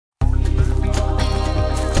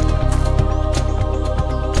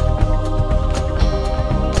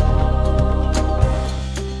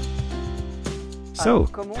So,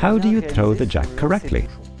 how do you throw the jack correctly?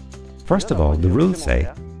 First of all, the rules say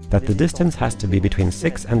that the distance has to be between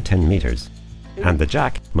 6 and 10 meters, and the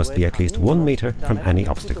jack must be at least 1 meter from any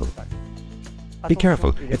obstacle. Be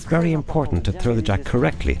careful, it's very important to throw the jack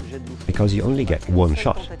correctly, because you only get one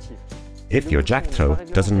shot. If your jack throw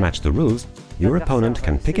doesn't match the rules, your opponent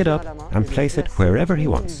can pick it up and place it wherever he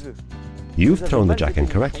wants. You've thrown the jack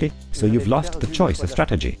incorrectly, so you've lost the choice of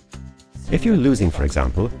strategy. If you're losing, for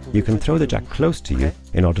example, you can throw the jack close to you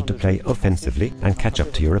in order to play offensively and catch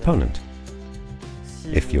up to your opponent.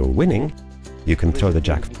 If you're winning, you can throw the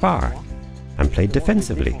jack far and play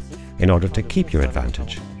defensively in order to keep your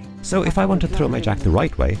advantage. So if I want to throw my jack the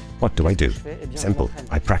right way, what do I do? Simple,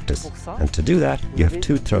 I practice. And to do that, you have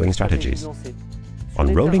two throwing strategies.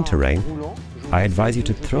 On rolling terrain, I advise you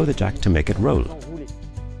to throw the jack to make it roll.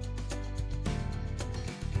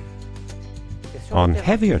 On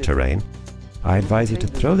heavier terrain, I advise you to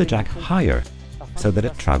throw the jack higher so that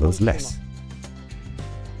it travels less.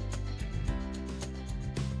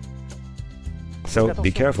 So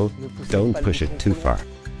be careful, don't push it too far.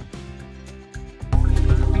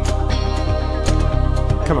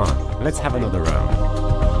 Come on, let's have another round.